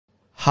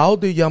How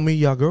did y'all meet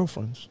your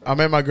girlfriends? I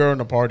met my girl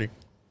in a party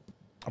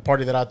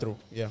that I threw.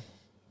 Yeah.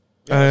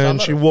 And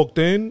she walked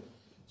in.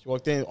 She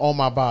walked in on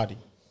my body.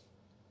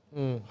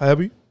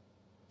 Heavy.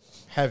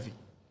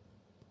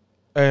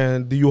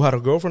 And do you had a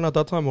girlfriend at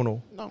that time or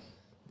no? No.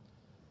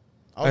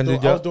 I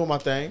was doing my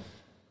thing.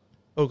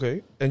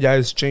 Okay. And y'all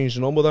exchanged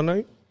number that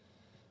night?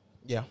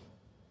 Yeah.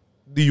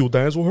 Did you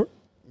dance with her?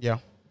 Yeah.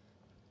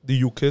 Did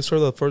you kiss her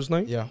the first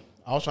night? Yeah.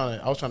 I was trying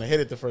to hit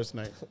it the first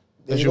night.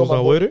 And she was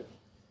not with it?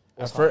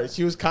 At first,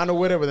 she was kind of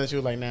with it, but then she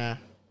was like, nah.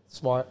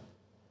 Smart.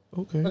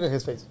 Okay. Look at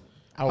his face.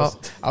 I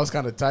was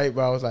kind of tight,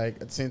 but I was like,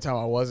 at the same time,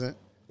 I wasn't.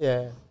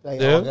 Yeah. Like,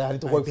 Yeah. Oh, I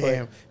need to work for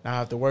it. Now I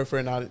have to work for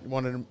it. Now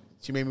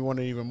she made me want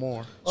it even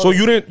more. So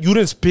you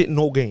didn't spit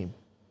no game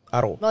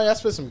at all? No, yeah, I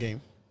spit some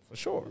game for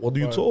sure. What do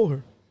you told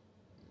her?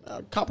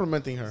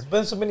 Complimenting her. It's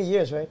been so many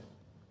years, right?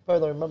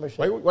 Probably don't remember shit.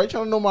 Why you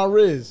trying to know my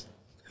Riz?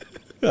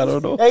 I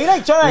don't know. Hey, you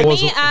like trying?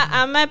 Me,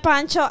 I met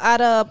Pancho at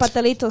a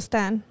pastelito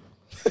stand.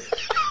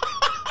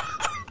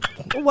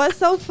 What's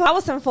so fun? I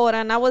was in Florida,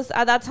 and I was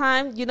at that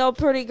time.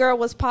 Pretty Girl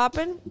was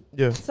popping.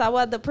 Yeah. So I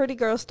was at the Pretty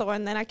Girl store,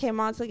 and then I came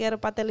out to get a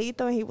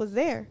pastelito, and he was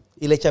there.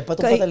 Y le echaste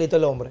tu pastelito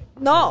el hombre.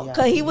 No,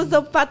 because he was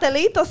the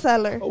pastelito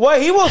seller.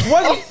 Wait, he was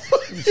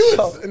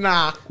working.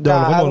 Nah.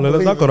 Come on,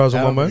 let's not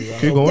corazón, my man.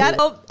 Keep going.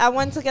 I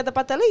went to get the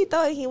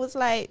pastelito, and he was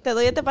like, "Te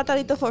doy este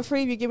pastelito for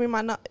free. You give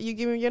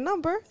me your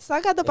number." So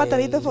I got the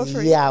pastelito for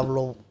free.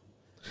 Diablo.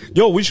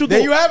 Yo, we should.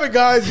 There you have it,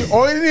 guys.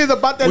 All you need is a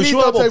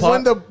pastelito to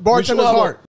win the bartender's heart.